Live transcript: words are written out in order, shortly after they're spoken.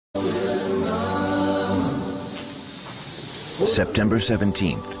September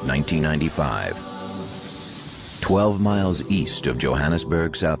 17th, 1995. 12 miles east of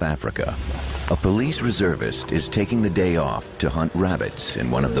Johannesburg, South Africa, a police reservist is taking the day off to hunt rabbits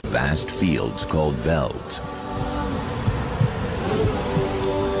in one of the vast fields called velds.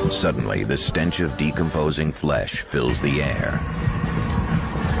 Suddenly, the stench of decomposing flesh fills the air.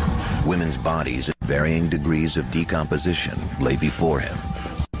 Women's bodies at varying degrees of decomposition lay before him.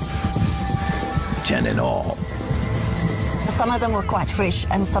 10 in all. Some of them were quite fresh,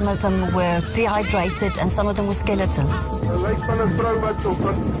 and some of them were dehydrated, and some of them were skeletons.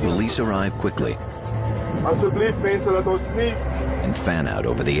 Police arrive quickly and fan out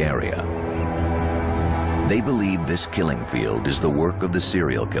over the area. They believe this killing field is the work of the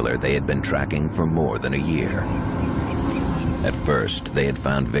serial killer they had been tracking for more than a year. At first, they had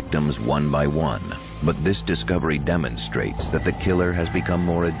found victims one by one, but this discovery demonstrates that the killer has become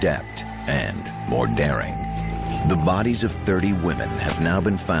more adept and more daring. The bodies of 30 women have now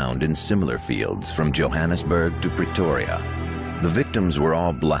been found in similar fields from Johannesburg to Pretoria. The victims were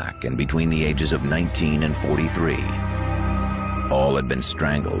all black and between the ages of 19 and 43. All had been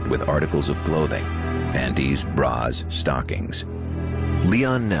strangled with articles of clothing, panties, bras, stockings.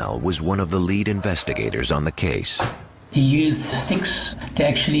 Leon Nel was one of the lead investigators on the case. He used sticks to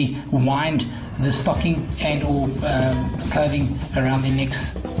actually wind the stocking and or clothing around their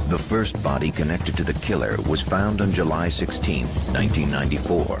necks. The first body connected to the killer was found on July 16,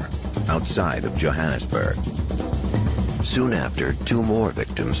 1994, outside of Johannesburg. Soon after, 2 more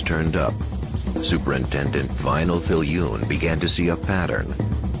victims turned up. Superintendent Vinyl Viljoen began to see a pattern.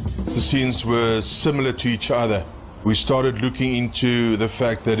 The scenes were similar to each other. We started looking into the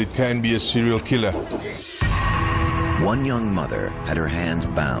fact that it can be a serial killer. One young mother had her hands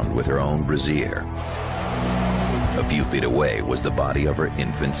bound with her own brassiere. A few feet away was the body of her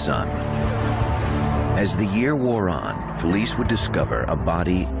infant son. As the year wore on, police would discover a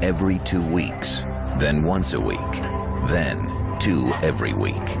body every 2 weeks, then once a week, then 2 every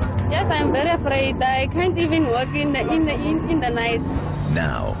week. Yes, I'm very afraid. I can't even walk in the night.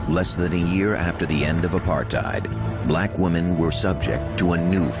 Now, less than a year after the end of apartheid, black women were subject to a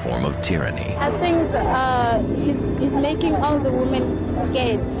new form of tyranny. I think he's making all the women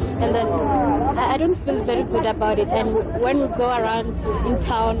scared, and then I don't feel very good about it. And when we go around in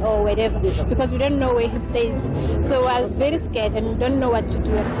town or wherever, because we don't know where he stays, so I was very scared and we don't know what to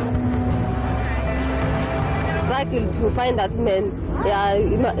do. Struggle to find that man. Yeah,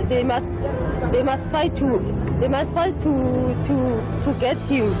 they must fight to get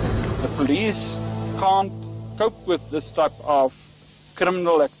him. The police can't cope with this type of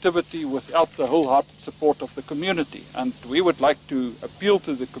criminal activity without the wholehearted support of the community. And we would like to appeal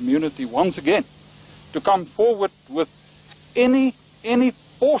to the community once again to come forward with any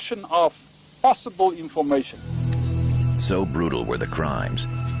portion of possible information. So brutal were the crimes,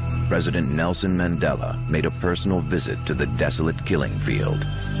 President Nelson Mandela made a personal visit to the desolate killing field.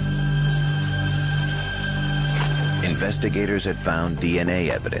 Investigators had found DNA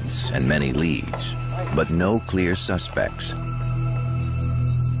evidence and many leads, but no clear suspects.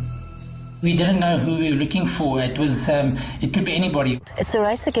 We didn't know who we were looking for. It could be anybody. It's a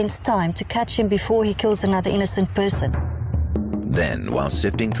race against time to catch him before he kills another innocent person. Then, while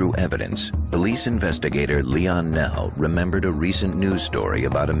sifting through evidence, police investigator Leon Nel remembered a recent news story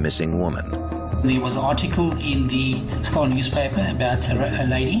about a missing woman. There was an article in the Star newspaper about a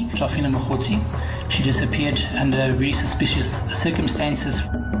lady, Trafina Mokgotsi. She disappeared under very suspicious circumstances.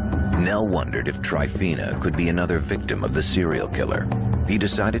 Nel wondered if Trifina could be another victim of the serial killer. He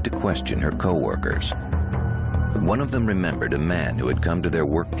decided to question her co-workers. One of them remembered a man who had come to their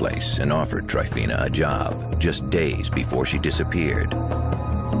workplace and offered Trifina a job just days before she disappeared.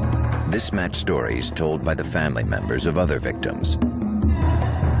 This matched stories told by the family members of other victims.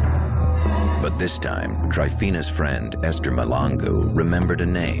 But this time, Trifina's friend, Esther Malangu, remembered a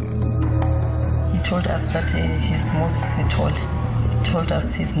name. He told us that his Moses Sithole. He told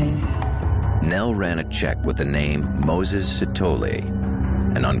us his name. Nel ran a check with the name Moses Sithole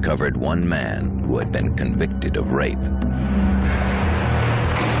and uncovered one man who had been convicted of rape.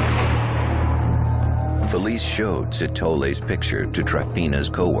 Police showed Sithole's picture to Trifina's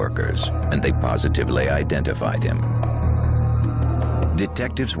co-workers, and they positively identified him.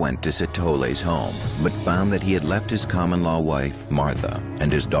 Detectives went to Sithole's home, but found that he had left his common-law wife, Martha,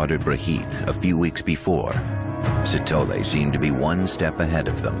 and his daughter, Brigitte, a few weeks before. Sithole seemed to be one step ahead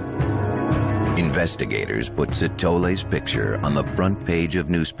of them. Investigators put Sithole's picture on the front page of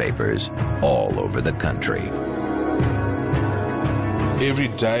newspapers all over the country. Every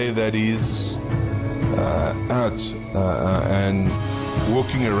day that he's out and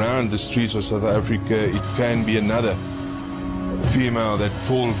walking around the streets of South Africa, it can be another female that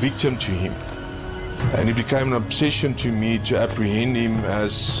fall victim to him. And it became an obsession to me to apprehend him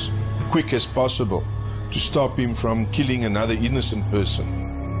as quick as possible, to stop him from killing another innocent person.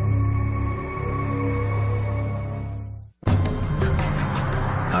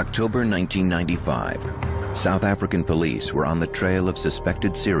 October 1995. South African police were on the trail of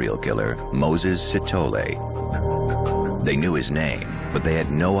suspected serial killer Moses Sithole. They knew his name, but they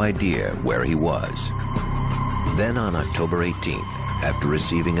had no idea where he was. Then on October 18th, after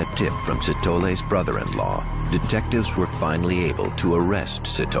receiving a tip from Sithole's brother-in-law, detectives were finally able to arrest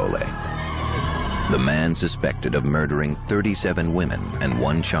Sithole. The man suspected of murdering 37 women and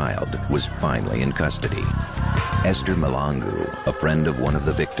 1 child was finally in custody. Esther Malangu, a friend of one of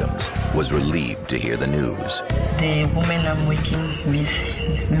the victims, was relieved to hear the news. The woman I'm working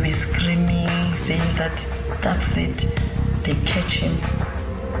with, we were screaming, saying that that's it, they catch him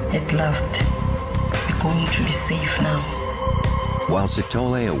at last. We're going to be safe now. While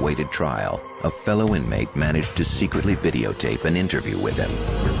Sithole awaited trial, a fellow inmate managed to secretly videotape an interview with him.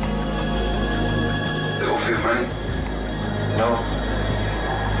 They offer you money? No.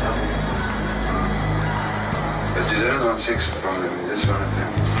 But you didn't want sex from them, you just wanted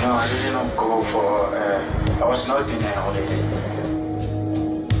them? No, I didn't go for, I was not in a holiday.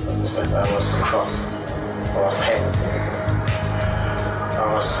 I was cross, I was hurt,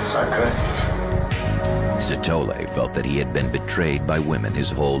 I was aggressive. Sithole felt that he had been betrayed by women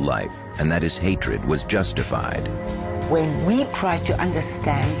his whole life, and that his hatred was justified. When we try to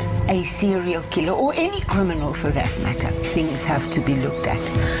understand a serial killer, or any criminal for that matter, things have to be looked at.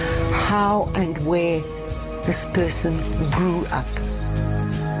 How and where this person grew up.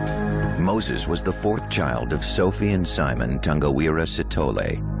 Moses was the 4th child of Sophie and Simon Tangawira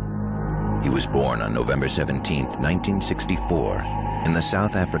Sithole. He was born on November 17, 1964, in the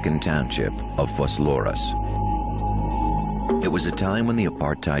South African township of Vosloorus. It was a time when the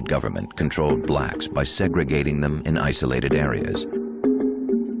apartheid government controlled blacks by segregating them in isolated areas.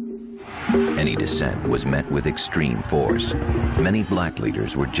 Any dissent was met with extreme force. Many black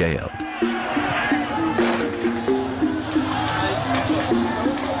leaders were jailed.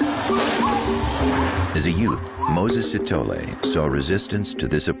 As a youth, Moses Sithole saw resistance to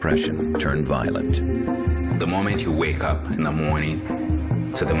this oppression turn violent. The moment you wake up in the morning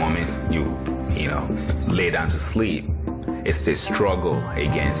to the moment you lay down to sleep, it's this struggle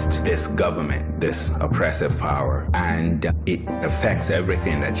against this government, this oppressive power, and it affects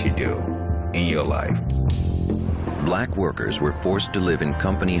everything that you do in your life. Black workers were forced to live in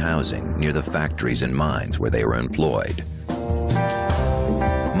company housing near the factories and mines where they were employed.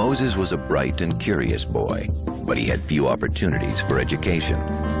 Moses was a bright and curious boy, but he had few opportunities for education.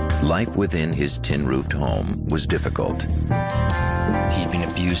 Life within his tin-roofed home was difficult. He'd been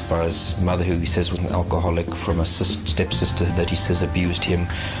abused by his mother, who he says was an alcoholic, from a stepsister that he says abused him,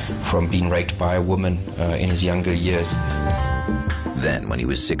 from being raped by a woman in his younger years. Then, when he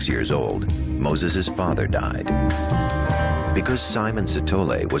was 6 years old, Moses' father died. Because Simon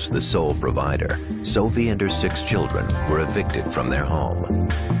Sithole was the sole provider, Sophie and her 6 children were evicted from their home.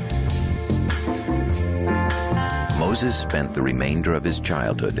 Moses spent the remainder of his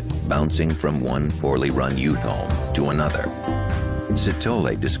childhood bouncing from one poorly run youth home to another.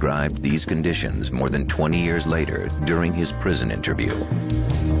 Sithole described these conditions more than 20 years later during his prison interview.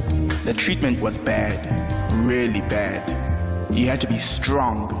 The treatment was bad, really bad. You had to be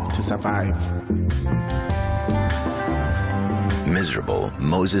strong to survive. Miserable,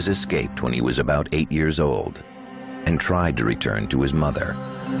 Moses escaped when he was about 8 years old and tried to return to his mother.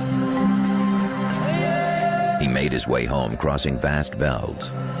 He made his way home crossing vast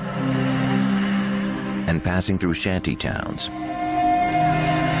velds and passing through shanty towns.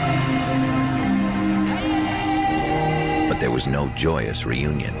 But there was no joyous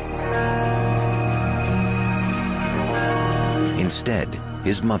reunion. Instead,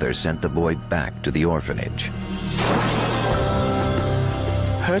 his mother sent the boy back to the orphanage.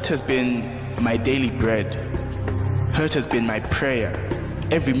 Hurt has been my daily bread. Hurt has been my prayer.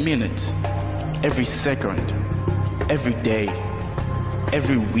 Every minute, every second, every day,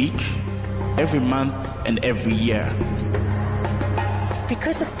 every week, every month, and every year.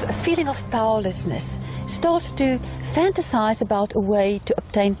 Because of a feeling of powerlessness, starts to fantasize about a way to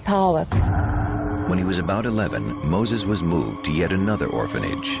obtain power. When he was about 11, Moses was moved to yet another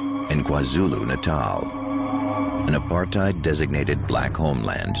orphanage in KwaZulu-Natal, an apartheid-designated black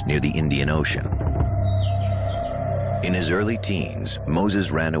homeland near the Indian Ocean. In his early teens,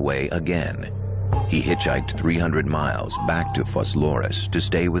 Moses ran away again. He hitchhiked 300 miles back to Vosloorus to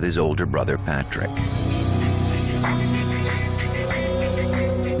stay with his older brother Patrick.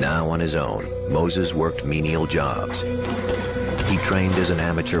 Now on his own, Moses worked menial jobs. He trained as an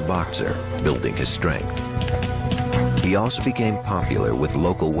amateur boxer, building his strength. He also became popular with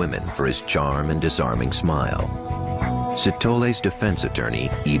local women for his charm and disarming smile. Sithole's defense attorney,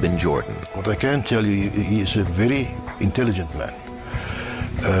 Eben Jordan. What I can tell you, he is a very intelligent man.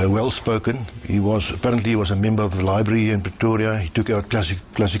 Well-spoken. Apparently he was a member of the library in Pretoria. He took out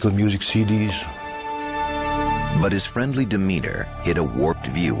classical music CDs. But his friendly demeanor hid a warped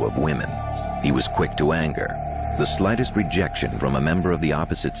view of women. He was quick to anger. The slightest rejection from a member of the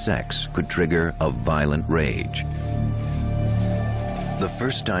opposite sex could trigger a violent rage. The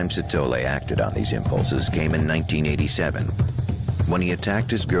first time Sithole acted on these impulses came in 1987, when he attacked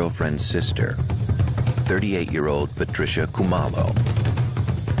his girlfriend's sister, 38-year-old Patricia Kumalo.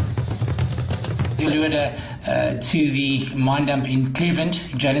 He lured her to the mine dump in Cleveland,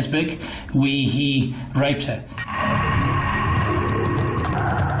 Johannesburg, where he raped her.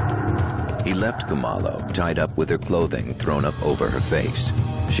 He left Kumalo tied up with her clothing thrown up over her face.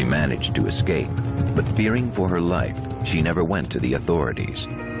 She managed to escape, but fearing for her life, she never went to the authorities.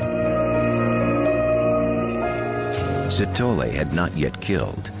 Sithole had not yet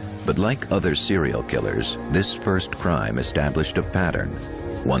killed, but like other serial killers, this first crime established a pattern,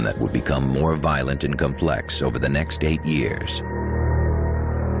 one that would become more violent and complex over the next 8 years.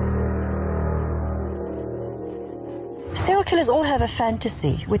 Serial killers all have a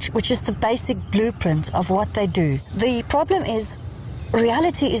fantasy, which is the basic blueprint of what they do. The problem is,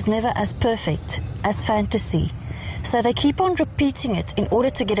 reality is never as perfect as fantasy. So they keep on repeating it in order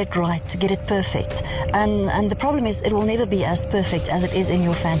to get it right, to get it perfect. And the problem is, it will never be as perfect as it is in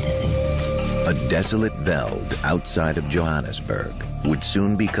your fantasy. A desolate veld outside of Johannesburg would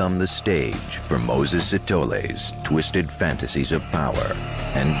soon become the stage for Moses Sithole's twisted fantasies of power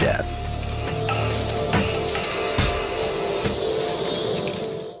and death.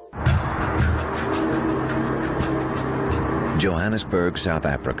 Johannesburg, South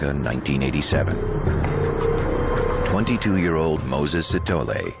Africa, 1987. 22-year-old Moses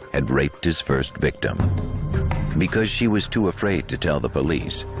Sithole had raped his first victim. Because she was too afraid to tell the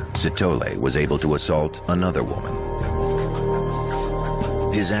police, Sithole was able to assault another woman.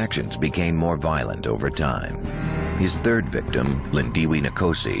 His actions became more violent over time. His third victim, Lindiwe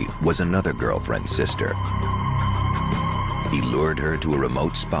Nkosi, was another girlfriend's sister. He lured her to a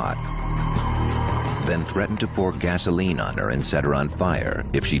remote spot, then threatened to pour gasoline on her and set her on fire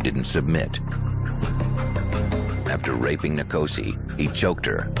if she didn't submit. After raping Nkosi, he choked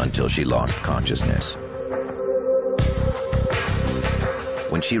her until she lost consciousness.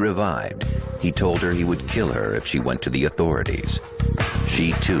 When she revived, he told her he would kill her if she went to the authorities.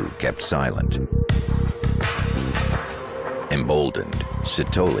 She too kept silent. Emboldened,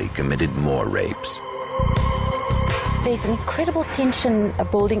 Sithole committed more rapes. There's incredible tension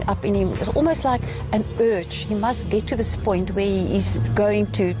building up in him. It's almost like an urge. He must get to this point where he is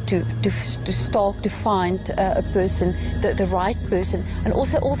going to stalk, to find a person, the right person, and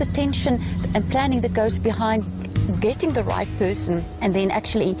also all the tension and planning that goes behind getting the right person and then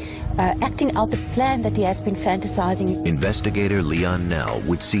actually acting out the plan that he has been fantasizing. Investigator Leon Nell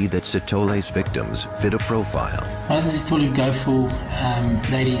would see that Sithole's victims fit a profile. Moses Sithole would go for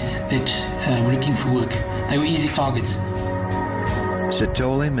ladies that were looking for work. They were easy targets.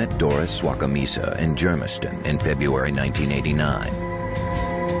 Sithole met Doris Swakamisa in Germiston in February 1989.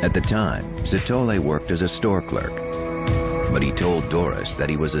 At the time, Sithole worked as a store clerk, but he told Doris that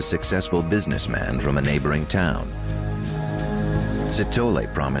he was a successful businessman from a neighboring town.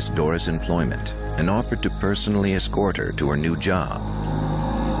 Sithole promised Doris employment and offered to personally escort her to her new job.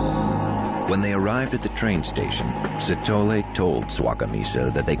 When they arrived at the train station, Sithole told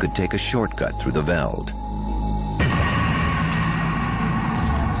Swakamisa that they could take a shortcut through the veld.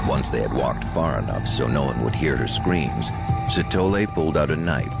 Once they had walked far enough so no one would hear her screams, Sithole pulled out a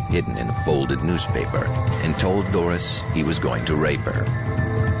knife hidden in a folded newspaper and told Doris he was going to rape her.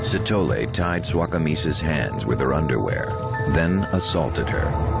 Sithole tied Swakamisa's hands with her underwear, then assaulted her.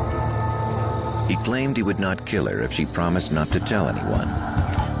 He claimed he would not kill her if she promised not to tell anyone.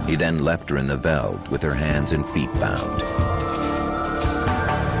 He then left her in the veld with her hands and feet bound.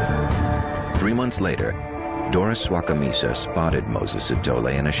 3 months later, Doris Swakamisa spotted Moses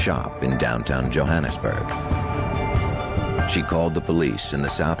Sithole in a shop in downtown Johannesburg. She called the police in the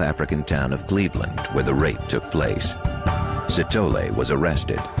South African town of Cleveland, where the rape took place. Sithole was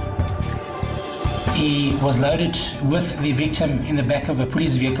arrested. He was loaded with the victim in the back of a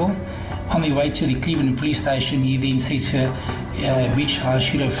police vehicle. On the way to the Cleveland police station, he then said to her, "Bitch, I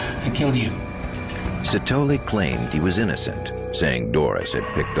should have killed you." Sithole claimed he was innocent, saying Doris had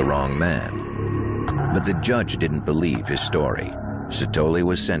picked the wrong man. But the judge didn't believe his story. Sithole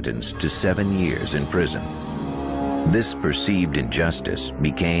was sentenced to 7 years in prison. This perceived injustice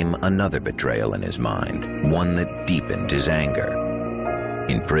became another betrayal in his mind, one that deepened his anger.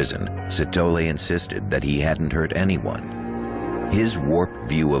 In prison, Sithole insisted that he hadn't hurt anyone. His warped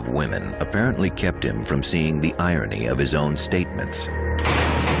view of women apparently kept him from seeing the irony of his own statements.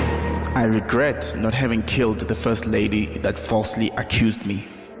 I regret not having killed the first lady that falsely accused me.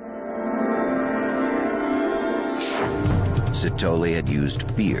 Sithole had used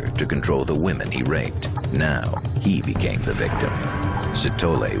fear to control the women he raped. Now, he became the victim.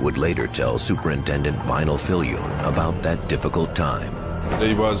 Sithole would later tell Superintendent Vinyl Filioen about that difficult time.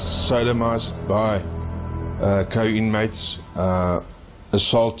 He was sodomized by co-inmates,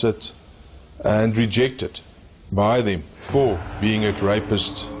 assaulted and rejected by them for being a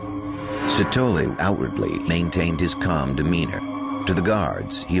rapist. Sithole outwardly maintained his calm demeanor. To the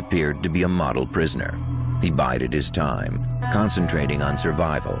guards, he appeared to be a model prisoner. He bided his time, concentrating on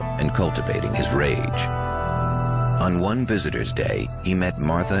survival and cultivating his rage. On one visitor's day, he met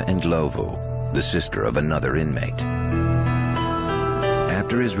Martha Ndlovu, the sister of another inmate.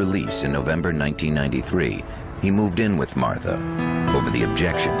 After his release in November 1993, he moved in with Martha over the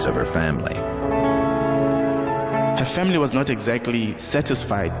objections of her family. Her family was not exactly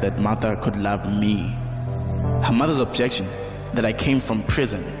satisfied that Martha could love me. Her mother's objection that I came from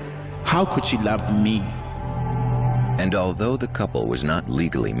prison. How could she love me? And although the couple was not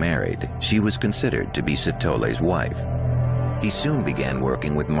legally married, she was considered to be Sithole's wife. He soon began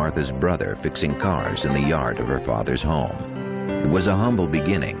working with Martha's brother, fixing cars in the yard of her father's home. It was a humble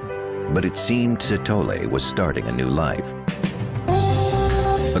beginning, but it seemed Sithole was starting a new life.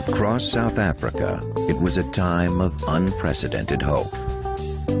 Across South Africa, it was a time of unprecedented hope.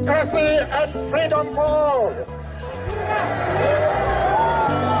 Mercy and freedom for all.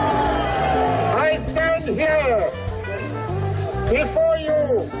 I stand here before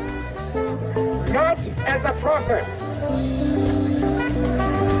you, not as a prophet,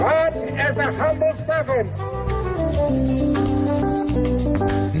 but as a humble servant.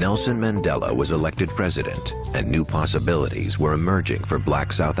 Nelson Mandela was elected president, and new possibilities were emerging for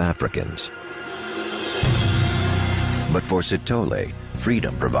black South Africans. But for Sithole,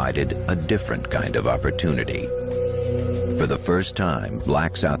 freedom provided a different kind of opportunity. For the first time,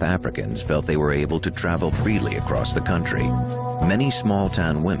 black South Africans felt they were able to travel freely across the country. Many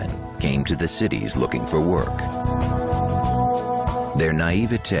small-town women came to the cities looking for work. Their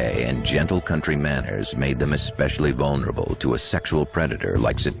naivete and gentle country manners made them especially vulnerable to a sexual predator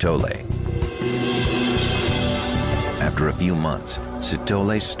like Sithole. After a few months,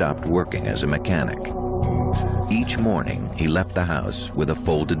 Sithole stopped working as a mechanic. Each morning, he left the house with a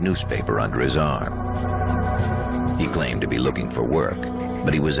folded newspaper under his arm. He claimed to be looking for work,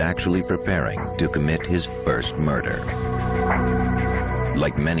 but he was actually preparing to commit his first murder.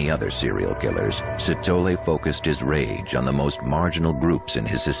 Like many other serial killers, Sithole focused his rage on the most marginal groups in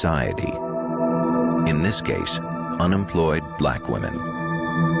his society. In this case, unemployed black women.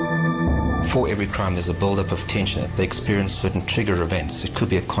 For every crime, there's a build-up of tension. They experience certain trigger events. It could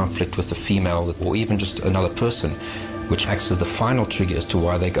be a conflict with a female or even just another person, which acts as the final trigger as to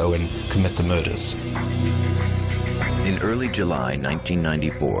why they go and commit the murders. In early July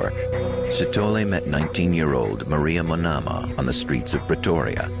 1994, Sithole met 19-year-old Maria Monama on the streets of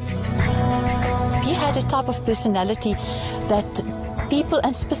Pretoria. He had a type of personality that people,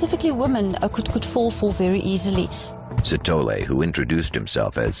 and specifically women, could fall for very easily. Sithole, who introduced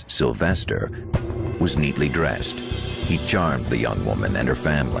himself as Sylvester, was neatly dressed. He charmed the young woman and her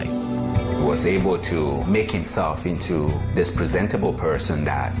family. He was able to make himself into this presentable person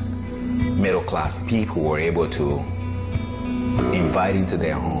that middle-class people were able to invite into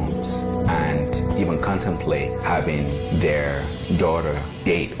their homes and even contemplate having their daughter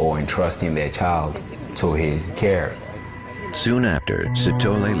date or entrusting their child to his care. Soon after,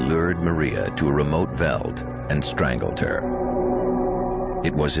 Sithole lured Maria to a remote veld and strangled her.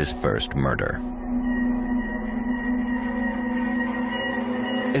 It was his first murder.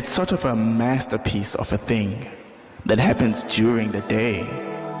 It's sort of a masterpiece of a thing that happens during the day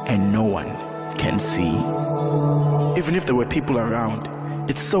and no one can see. Even if there were people around,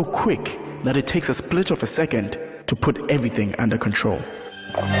 it's so quick that it takes a split of a second to put everything under control.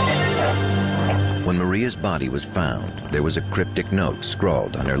 When Maria's body was found, there was a cryptic note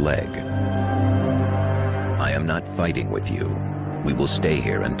scrawled on her leg. "I am not fighting with you. We will stay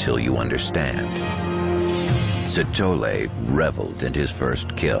here until you understand." Sithole reveled in his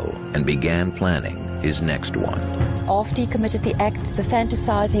first kill and began planning his next one. After he committed the act, the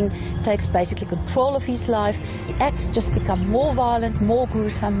fantasizing takes basically control of his life. The acts just become more violent, more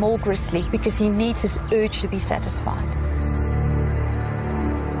gruesome, more grisly, because he needs his urge to be satisfied.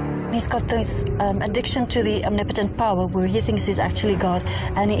 He he's got this addiction to the omnipotent power where he thinks he's actually God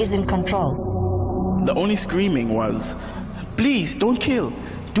and he is in control. The only screaming was, please don't kill,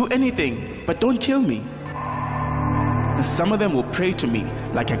 do anything, but don't kill me. And some of them will pray to me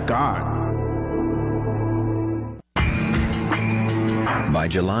like a god. By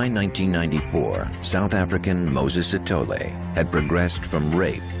July 1994, South African Moses Sithole had progressed from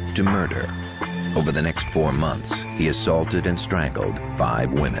rape to murder. Over the next 4 months, he assaulted and strangled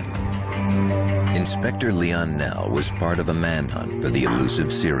 5 women. Inspector Leon Nell was part of a manhunt for the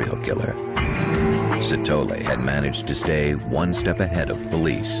elusive serial killer. Sithole had managed to stay one step ahead of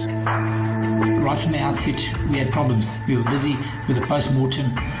police. Right from the outset, we had problems. We were busy with the post-mortem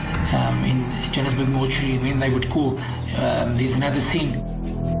in Johannesburg mortuary. Then they would call, there's another scene.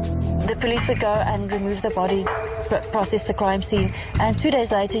 The police would go and remove the body, process the crime scene, and 2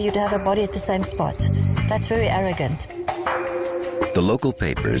 days later you'd have a body at the same spot. That's very arrogant. The local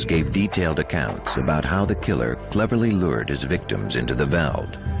papers gave detailed accounts about how the killer cleverly lured his victims into the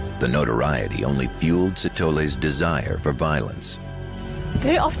veld. The notoriety only fueled Sithole's desire for violence.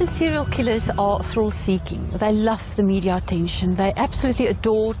 Very often serial killers are thrill-seeking. They love the media attention. They absolutely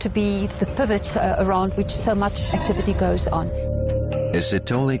adore to be the pivot around which so much activity goes on. As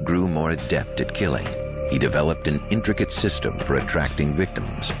Sithole grew more adept at killing, he developed an intricate system for attracting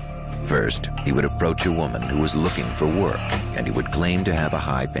victims. First, he would approach a woman who was looking for work, and he would claim to have a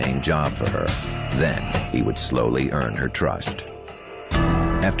high-paying job for her. Then, he would slowly earn her trust.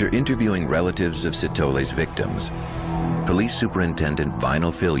 After interviewing relatives of Sithole's victims, Police Superintendent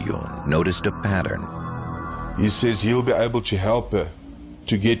Vinyl Viljoen noticed a pattern. He says he'll be able to help her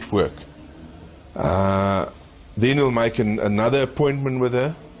to get work. Then he'll make another appointment with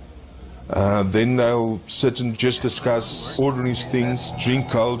her. Then they'll sit and just discuss ordinary things, drink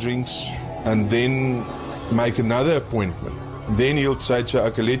cold drinks, and then make another appointment. Then he'll say to her,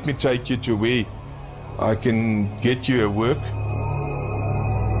 okay, let me take you to where I can get you a work.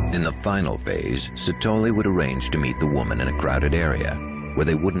 In the final phase, Sithole would arrange to meet the woman in a crowded area where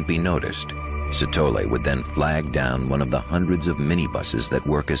they wouldn't be noticed. Sithole would then flag down one of the hundreds of minibuses that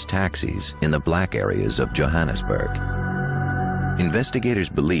work as taxis in the black areas of Johannesburg. Investigators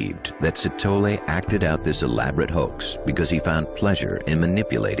believed that Sithole acted out this elaborate hoax because he found pleasure in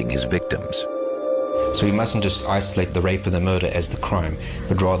manipulating his victims. So we mustn't just isolate the rape and the murder as the crime,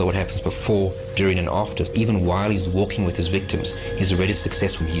 but rather what happens before, during and after. Even while he's walking with his victims, he's already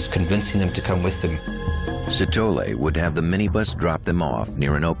successful. He's convincing them to come with him. Sithole would have the minibus drop them off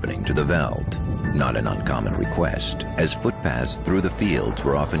near an opening to the veld. Not an uncommon request, as footpaths through the fields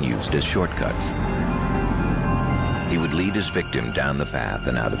were often used as shortcuts. He would lead his victim down the path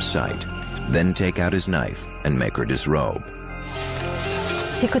and out of sight, then take out his knife and make her disrobe.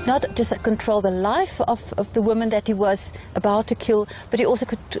 He could not just control the life of the woman that he was about to kill, but he also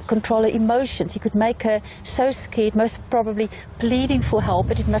could control her emotions. He could make her so scared, most probably pleading for help,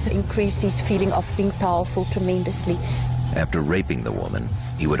 but it must have increased his feeling of being powerful tremendously. After raping the woman,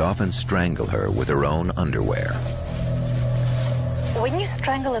 he would often strangle her with her own underwear. When you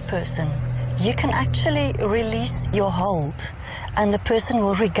strangle a person, you can actually release your hold and the person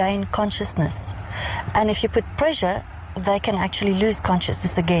will regain consciousness. And if you put pressure, they can actually lose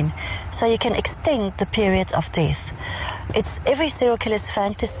consciousness again. So you can extend the period of death. It's every serial killer's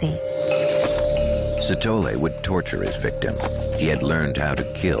fantasy. Sithole would torture his victim. He had learned how to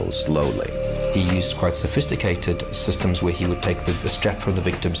kill slowly. He used quite sophisticated systems where he would take the strap from the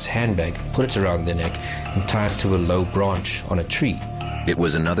victim's handbag, put it around their neck, and tie it to a low branch on a tree. It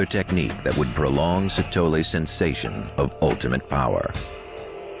was another technique that would prolong Sithole's sensation of ultimate power.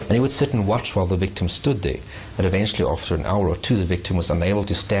 And he would sit and watch while the victim stood there. And eventually, after an hour or two, the victim was unable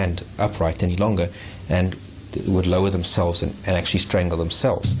to stand upright any longer and would lower themselves and actually strangle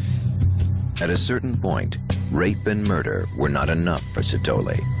themselves. At a certain point, rape and murder were not enough for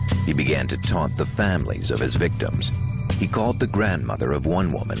Sithole. He began to taunt the families of his victims. He called the grandmother of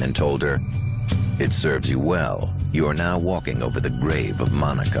one woman and told her, "It serves you well. You are now walking over the grave of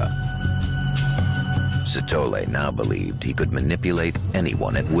Monica." Sithole now believed he could manipulate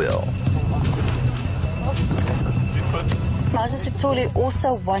anyone at will. Moses Sithole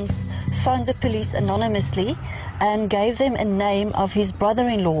also once phoned the police anonymously and gave them a name of his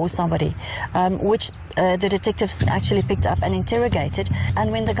brother-in-law or somebody, which the detectives actually picked up and interrogated.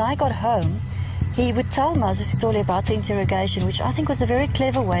 And when the guy got home, he would tell Moses Sithole about the interrogation, which I think was a very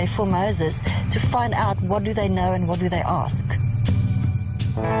clever way for Moses to find out what do they know and what do they ask.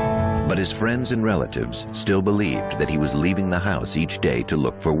 But his friends and relatives still believed that he was leaving the house each day to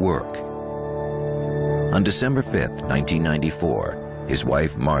look for work. On December 5th, 1994, his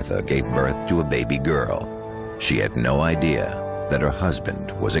wife Martha gave birth to a baby girl. She had no idea that her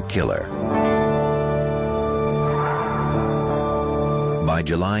husband was a killer. By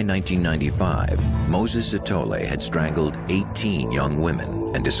July 1995, Moses Sithole had strangled 18 young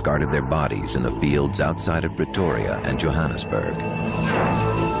women and discarded their bodies in the fields outside of Pretoria and Johannesburg.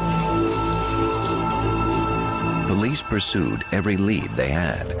 Police pursued every lead they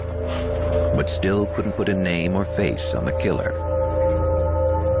had, but still couldn't put a name or face on the killer.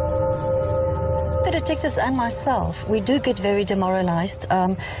 The detectives and myself, we do get very demoralized.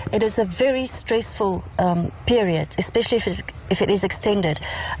 It is a very stressful period, especially if it is extended.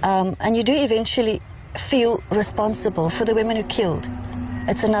 And you do eventually feel responsible for the women who killed.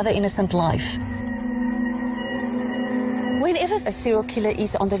 It's another innocent life. Whenever a serial killer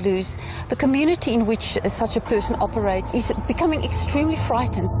is on the loose, the community in which such a person operates is becoming extremely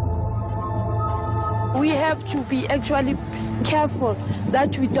frightened. We have to be actually careful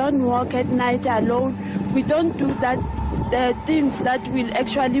that we don't walk at night alone. We don't do the things that will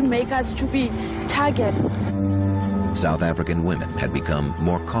actually make us to be targeted. South African women had become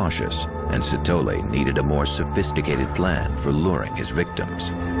more cautious, and Sithole needed a more sophisticated plan for luring his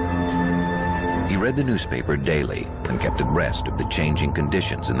victims. He read the newspaper daily and kept abreast of the changing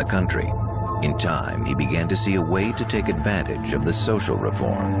conditions in the country. In time, he began to see a way to take advantage of the social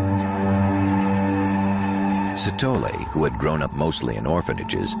reform. Sithole, who had grown up mostly in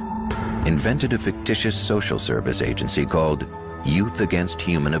orphanages, invented a fictitious social service agency called Youth Against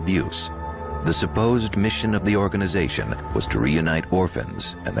Human Abuse. The supposed mission of the organization was to reunite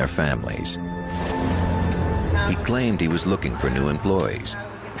orphans and their families. He claimed he was looking for new employees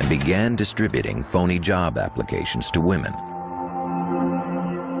and began distributing phony job applications to women.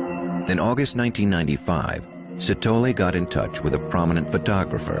 In August 1995, Sithole got in touch with a prominent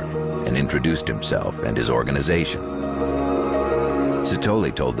photographer and introduced himself and his organization.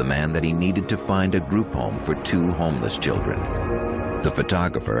 Sithole told the man that he needed to find a group home for 2 homeless children. The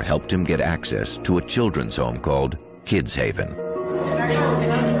photographer helped him get access to a children's home called Kids Haven.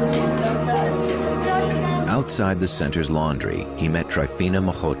 Outside the center's laundry, he met Trifina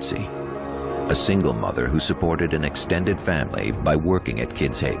Mahotsi, a single mother who supported an extended family by working at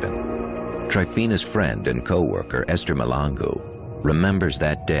Kids Haven. Trifina's friend and co-worker, Esther Malangu, remembers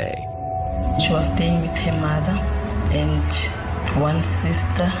that day. She was staying with her mother and 1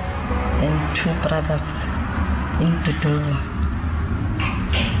 sister and 2 brothers in Pretoria.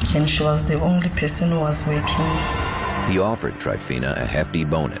 And she was the only person who was working. He offered Trifina a hefty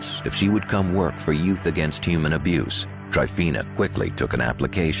bonus if she would come work for Youth Against Human Abuse. Trifina quickly took an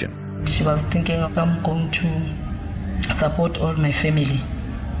application. She was thinking I'm going to support all my family.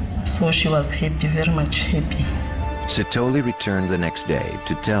 So she was happy, very much happy. Sithole returned the next day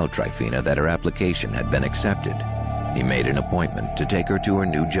to tell Trifina that her application had been accepted. He made an appointment to take her to her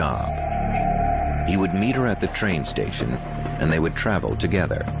new job. He would meet her at the train station and they would travel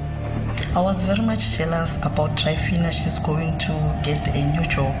together. I was very much jealous about Trifina. She's going to get a new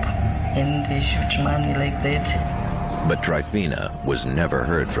job and a huge money like that. But Trifina was never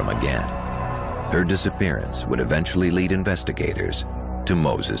heard from again. Her disappearance would eventually lead investigators to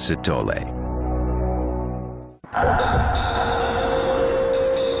Moses Sithole.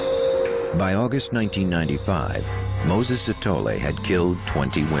 By August 1995, Moses Sithole had killed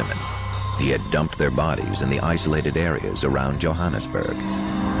 20 women. He had dumped their bodies in the isolated areas around Johannesburg.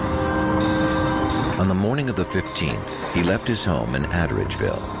 On the morning of the 15th, he left his home in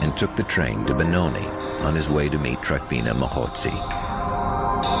Atteridgeville and took the train to Benoni on his way to meet Trifina Mahotsi.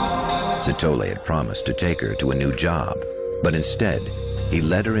 Sithole had promised to take her to a new job, but instead, he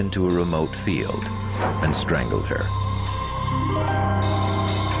led her into a remote field and strangled her.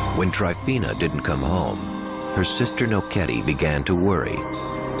 When Trifina didn't come home, her sister Noketi began to worry.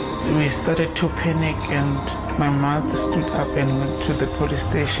 We started to panic and my mother stood up and went to the police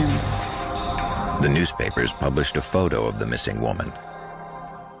stations. The newspapers published a photo of the missing woman.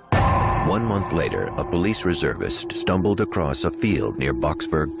 1 month later, a police reservist stumbled across a field near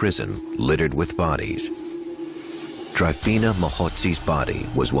Boksburg prison littered with bodies. Trifina Mahotsi's body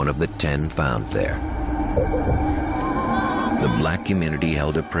was one of the 10 found there. The black community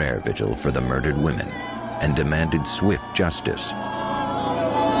held a prayer vigil for the murdered women and demanded swift justice.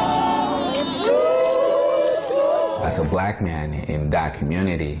 As a black man in that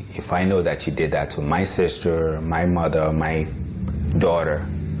community, if I know that you did that to my sister, my mother, my daughter,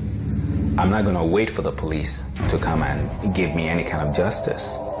 I'm not going to wait for the police to come and give me any kind of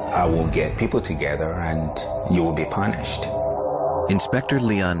justice. I will get people together and you will be punished. Inspector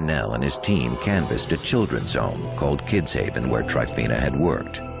Leon Nell and his team canvassed a children's home called Kids Haven where Trifina had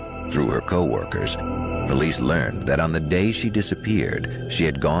worked. Through her co-workers, police learned that on the day she disappeared, she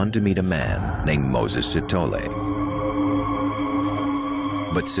had gone to meet a man named Moses Sithole.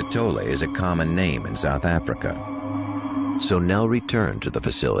 But Sithole is a common name in South Africa. So Nell returned to the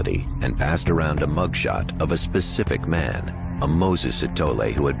facility and passed around a mugshot of a specific man, a Moses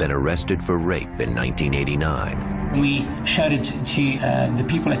Sithole who had been arrested for rape in 1989. We showed it to the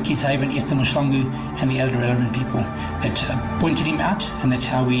people at Kids Haven, Esther Mushangu, and the other relevant people that pointed him out, and that's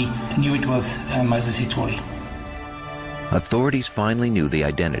how we knew it was Moses Sithole. Authorities finally knew the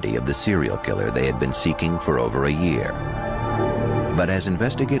identity of the serial killer they had been seeking for over a year. But as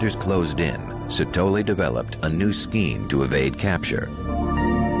investigators closed in, Sithole developed a new scheme to evade capture.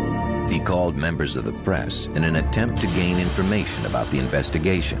 He called members of the press in an attempt to gain information about the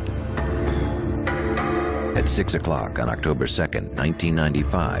investigation. At 6 o'clock on October 2nd,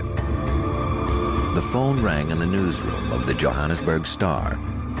 1995, the phone rang in the newsroom of the Johannesburg Star.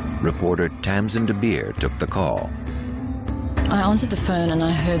 Reporter Tamsin de Beer took the call. I answered the phone and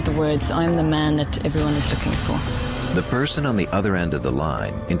I heard the words, "I'm the man that everyone is looking for." The person on the other end of the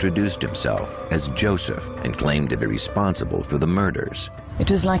line introduced himself as Joseph and claimed to be responsible for the murders. It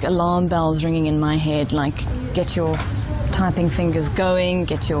was like alarm bells ringing in my head, like, get your typing fingers going,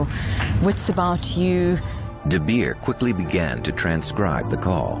 get your wits about you. De Beer quickly began to transcribe the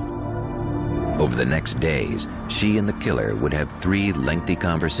call. Over the next days, she and the killer would have 3 lengthy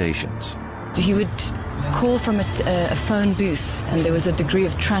conversations. He would call from a phone booth, and there was a degree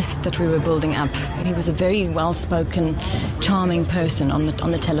of trust that we were building up. He was a very well-spoken, charming person on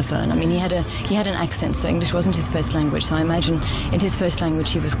the telephone. I mean, he had an accent, so English wasn't his first language. So I imagine in his first language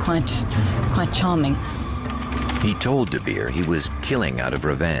he was quite charming. He told De Beer he was killing out of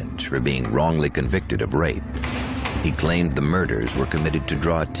revenge for being wrongly convicted of rape. He claimed the murders were committed to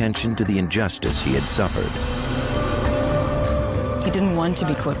draw attention to the injustice he had suffered. He didn't want to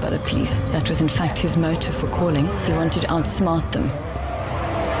be caught by the police. That was in fact his motive for calling. He wanted to outsmart them.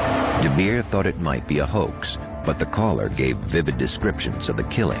 De Beer thought it might be a hoax, but the caller gave vivid descriptions of the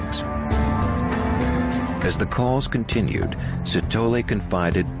killings. As the calls continued, Sithole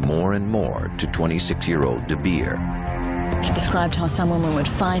confided more and more to 26-year-old De Beer. He described how some women would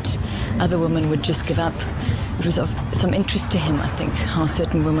fight, other women would just give up. It was of some interest to him, I think, how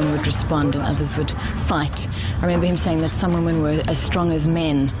certain women would respond and others would fight. I remember him saying that some women were as strong as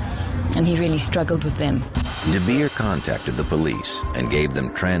men, and he really struggled with them. De Beer contacted the police and gave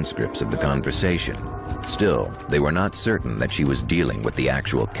them transcripts of the conversation. Still, they were not certain that she was dealing with the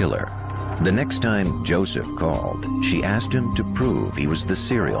actual killer. The next time Joseph called, she asked him to prove he was the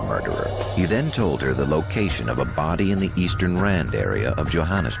serial murderer. He then told her the location of a body in the Eastern Rand area of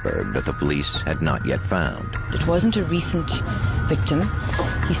Johannesburg that the police had not yet found. It wasn't a recent victim.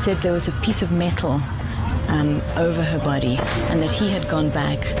 He said there was a piece of metal over her body, and that he had gone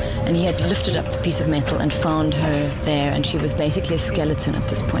back and he had lifted up the piece of metal and found her there, and she was basically a skeleton at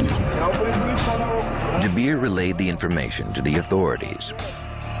this point. De Beer relayed the information to the authorities.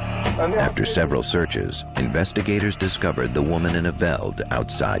 After several searches, investigators discovered the woman in a veld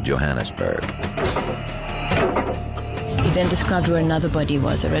outside Johannesburg. He then described where another body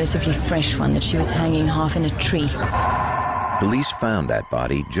was, a relatively fresh one, that she was hanging half in a tree. Police found that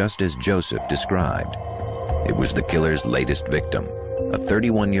body just as Joseph described. It was the killer's latest victim, a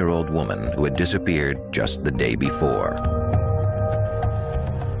 31-year-old woman who had disappeared just the day before.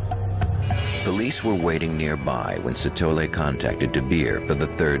 Police were waiting nearby when Sithole contacted De Beer for the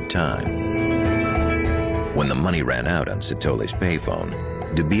 3rd time. When the money ran out on Sithole's payphone,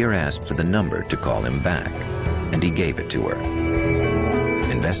 De Beer asked for the number to call him back, and he gave it to her.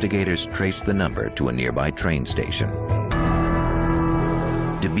 Investigators traced the number to a nearby train station.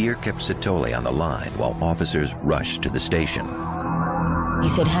 De Beer kept Sithole on the line while officers rushed to the station. He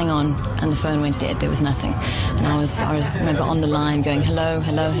said, "Hang on," and the phone went dead. There was nothing. And I remember on the line going, "Hello,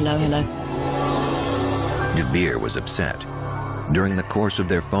 hello, hello, hello." De Beer was upset. During the course of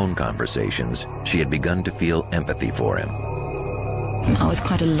their phone conversations, she had begun to feel empathy for him. I was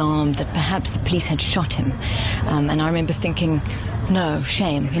quite alarmed that perhaps the police had shot him. And I remember thinking, no,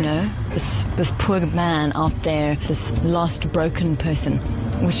 shame, you know, this poor man out there, this lost, broken person,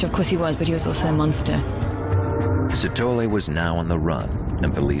 which of course he was, but he was also a monster. Sithole was now on the run,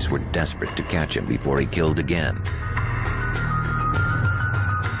 and police were desperate to catch him before he killed again.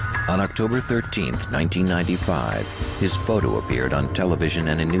 On October 13th, 1995, his photo appeared on television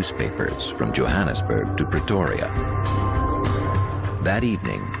and in newspapers from Johannesburg to Pretoria. That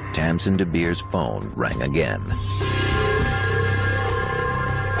evening, Tamsin de Beer's phone rang again.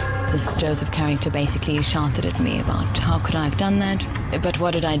 This Joseph character basically shouted at me about how could I have done that. But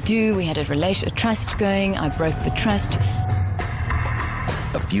what did I do? We had a trust going. I broke the trust.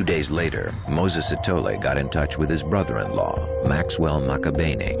 A few days later, Moses Sithole got in touch with his brother-in-law, Maxwell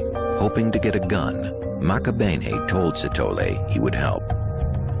Makabene. Hoping to get a gun, Makabene told Sithole he would help.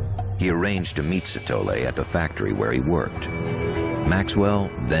 He arranged to meet Sithole at the factory where he worked.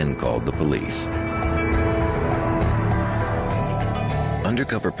 Maxwell then called the police.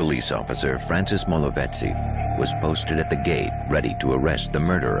 Undercover police officer Francis Molovetsi was posted at the gate ready to arrest the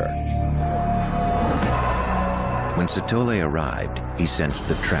murderer. When Sithole arrived, he sensed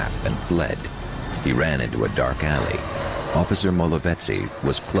the trap and fled. He ran into a dark alley. Officer Molovetsi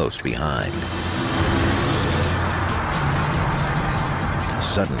was close behind.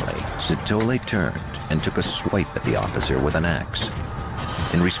 Suddenly, Sithole turned and took a swipe at the officer with an axe.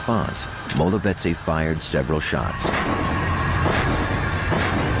 In response, Molovetsi fired several shots.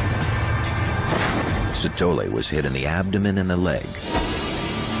 Sithole was hit in the abdomen and the leg.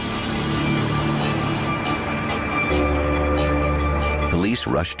 Police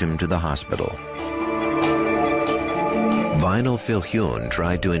rushed him to the hospital. Vinyl Philhune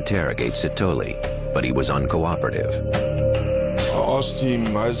tried to interrogate Sithole, but he was uncooperative. I asked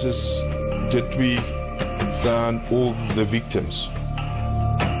him, Moses, did we find all the victims?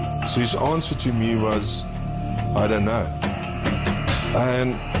 So his answer to me was, I don't know.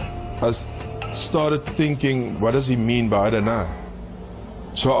 And I started thinking, what does he mean by I don't know?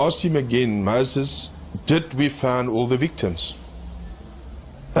 So I asked him again, Moses, did we find all the victims?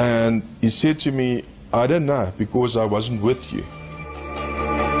 And he said to me, I don't know, because I wasn't with you.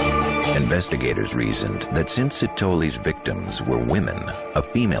 Investigators reasoned that since Sithole's victims were women, a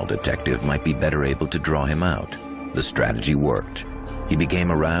female detective might be better able to draw him out. The strategy worked. He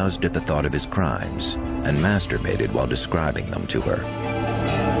became aroused at the thought of his crimes and masturbated while describing them to her.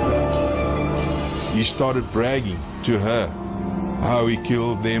 He started bragging to her how he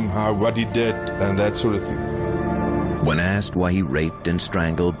killed them, what he did, and that sort of thing. When asked why he raped and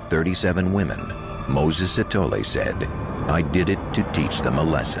strangled 37 women, Moses Sithole said, I did it to teach them a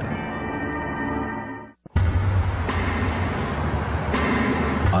lesson.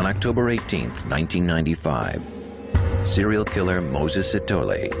 On October 18, 1995, serial killer Moses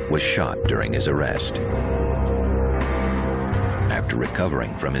Sithole was shot during his arrest. After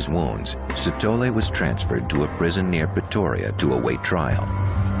recovering from his wounds, Sithole was transferred to a prison near Pretoria to await trial.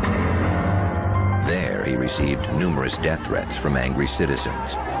 There, he received numerous death threats from angry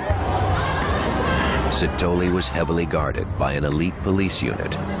citizens. Sithole was heavily guarded by an elite police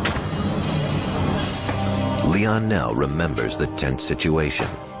unit. Leon Nell remembers the tense situation.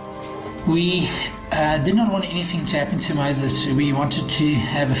 We did not want anything to happen to Moses. We wanted to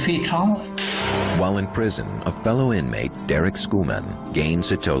have a fair trial. While in prison, a fellow inmate, Derek Schoeman, gained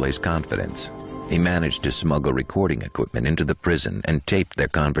Sithole's confidence. He managed to smuggle recording equipment into the prison and taped their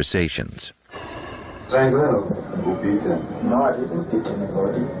conversations. Strangle or beat him? No, I didn't beat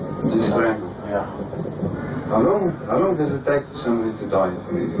anybody. Just strangle? Yeah. How long does it take for somebody to die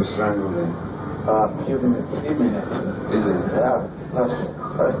if you strangle them? A few minutes, 3 minutes. Is it? Yeah, plus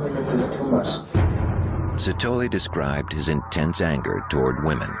 5 minutes is too much. Sithole described his intense anger toward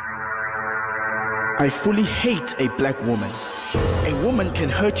women. I fully hate a black woman. A woman can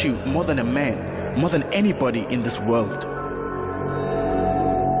hurt you more than a man, more than anybody in this world.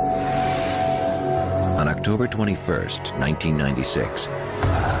 On October 21st, 1996,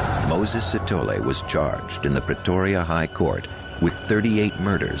 Moses Sithole was charged in the Pretoria High Court with 38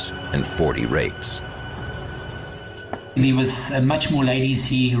 murders and 40 rapes. There was much more ladies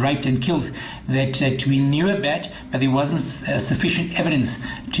he raped and killed that we knew about, but there wasn't sufficient evidence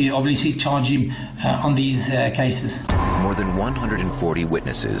to obviously charge him on these cases. More than 140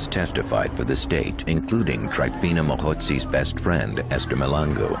 witnesses testified for the state, including Trifina Mohotsi's best friend, Esther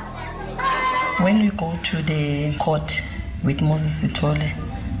Malangu. When we go to the court with Moses Sithole,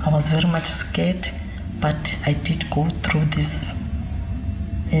 I was very much scared, but I did go through this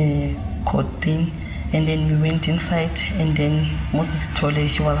court thing. And then we went inside, and then Moses Sithole,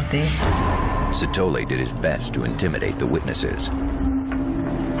 he was there. Sithole did his best to intimidate the witnesses.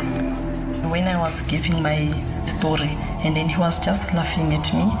 When I was giving my story, and then he was just laughing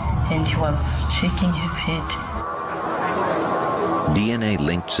at me, and he was shaking his head. DNA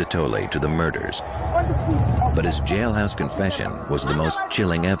linked Sithole to the murders, but his jailhouse confession was the most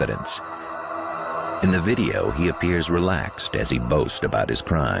chilling evidence. In the video, he appears relaxed as he boasts about his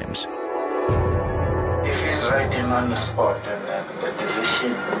crimes. If he's writing on the spot and then the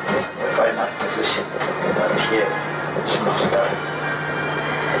decision, the final decision, not here, she must die.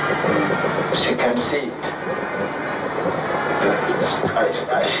 She can see it.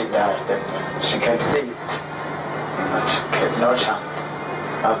 I should die, then she can see it. But she cannot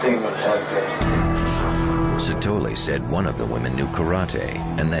chance. Nothing will help her. Sithole said one of the women knew karate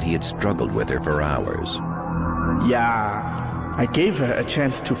and that he had struggled with her for hours. Yeah, I gave her a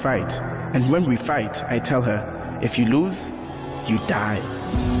chance to fight. And when we fight, I tell her, if you lose, you die.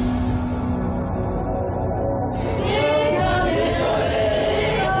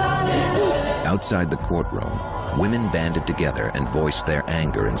 Outside the courtroom, women banded together and voiced their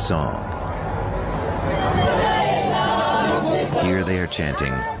anger in song. Here they are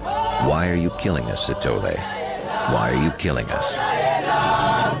chanting, "Why are you killing us, Sithole? Why are you killing us?"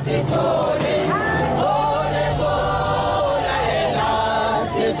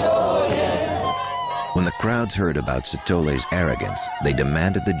 When the crowds heard about Sithole's arrogance, they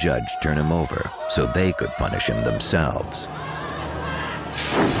demanded the judge turn him over so they could punish him themselves.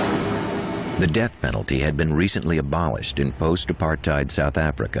 The death penalty had been recently abolished in post-apartheid South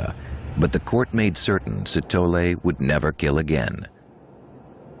Africa, but the court made certain Sithole would never kill again.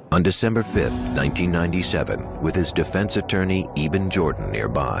 On December 5, 1997, with his defense attorney Eben Jordan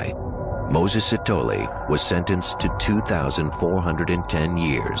nearby, Moses Sithole was sentenced to 2,410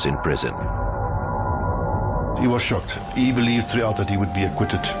 years in prison. He was shocked. He believed throughout that he would be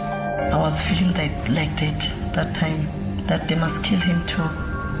acquitted. I was feeling like that time, that they must kill him too.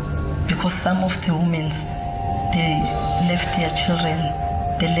 Because some of the women, they left their children,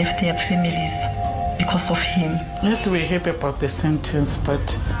 they left their families because of him. Yes, we're happy about the sentence,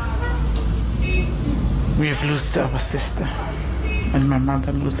 but we have lost our sister, and my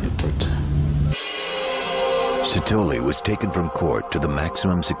mother lost her daughter. Sithole was taken from court to the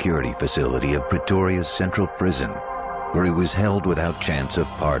maximum security facility of Pretoria's Central Prison, where he was held without chance of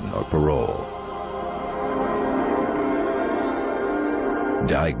pardon or parole.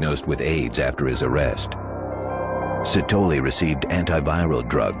 Diagnosed with AIDS after his arrest, Sithole received antiviral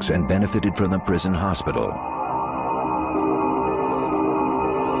drugs and benefited from the prison hospital.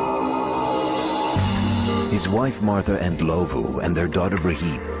 His wife Martha and Lovu and their daughter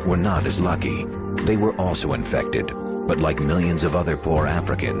Brahit were not as lucky. They were also infected, but like millions of other poor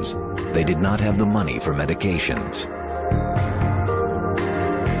Africans, they did not have the money for medications.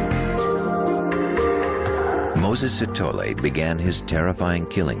 Moses Sithole began his terrifying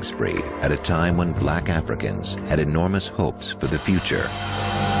killing spree at a time when black Africans had enormous hopes for the future.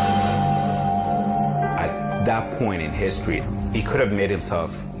 At that point in history, he could have made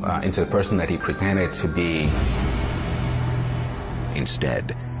himself into the person that he pretended to be.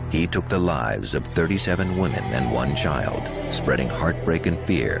 Instead, he took the lives of 37 women and 1 child, spreading heartbreak and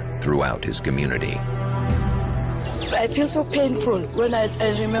fear throughout his community. I feel so painful when I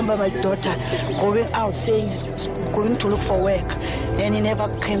remember my daughter going out saying he's going to look for work, and he never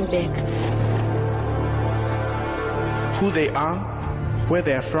came back. Who they are, where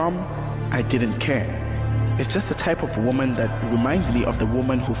they're from, I didn't care. It's just the type of woman that reminds me of the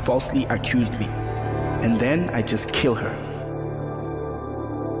woman who falsely accused me. And then I just kill her.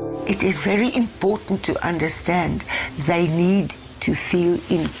 It is very important to understand they need to feel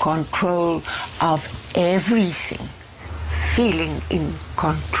in control of everything. Feeling in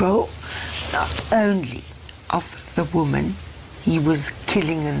control not only of the woman he was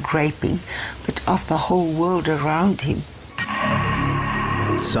killing and raping, but of the whole world around him.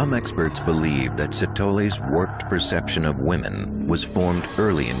 Some experts believe that Sithole's warped perception of women was formed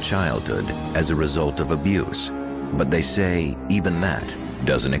early in childhood as a result of abuse. But they say even that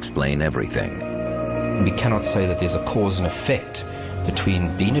doesn't explain everything. We cannot say that there's a cause and effect between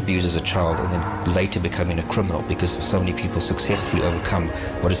being abused as a child and then later becoming a criminal, because so many people successfully overcome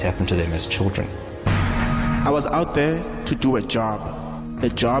what has happened to them as children. I was out there to do a job, the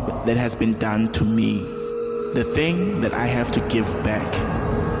job that has been done to me, the thing that I have to give back,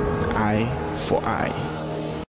 eye for eye.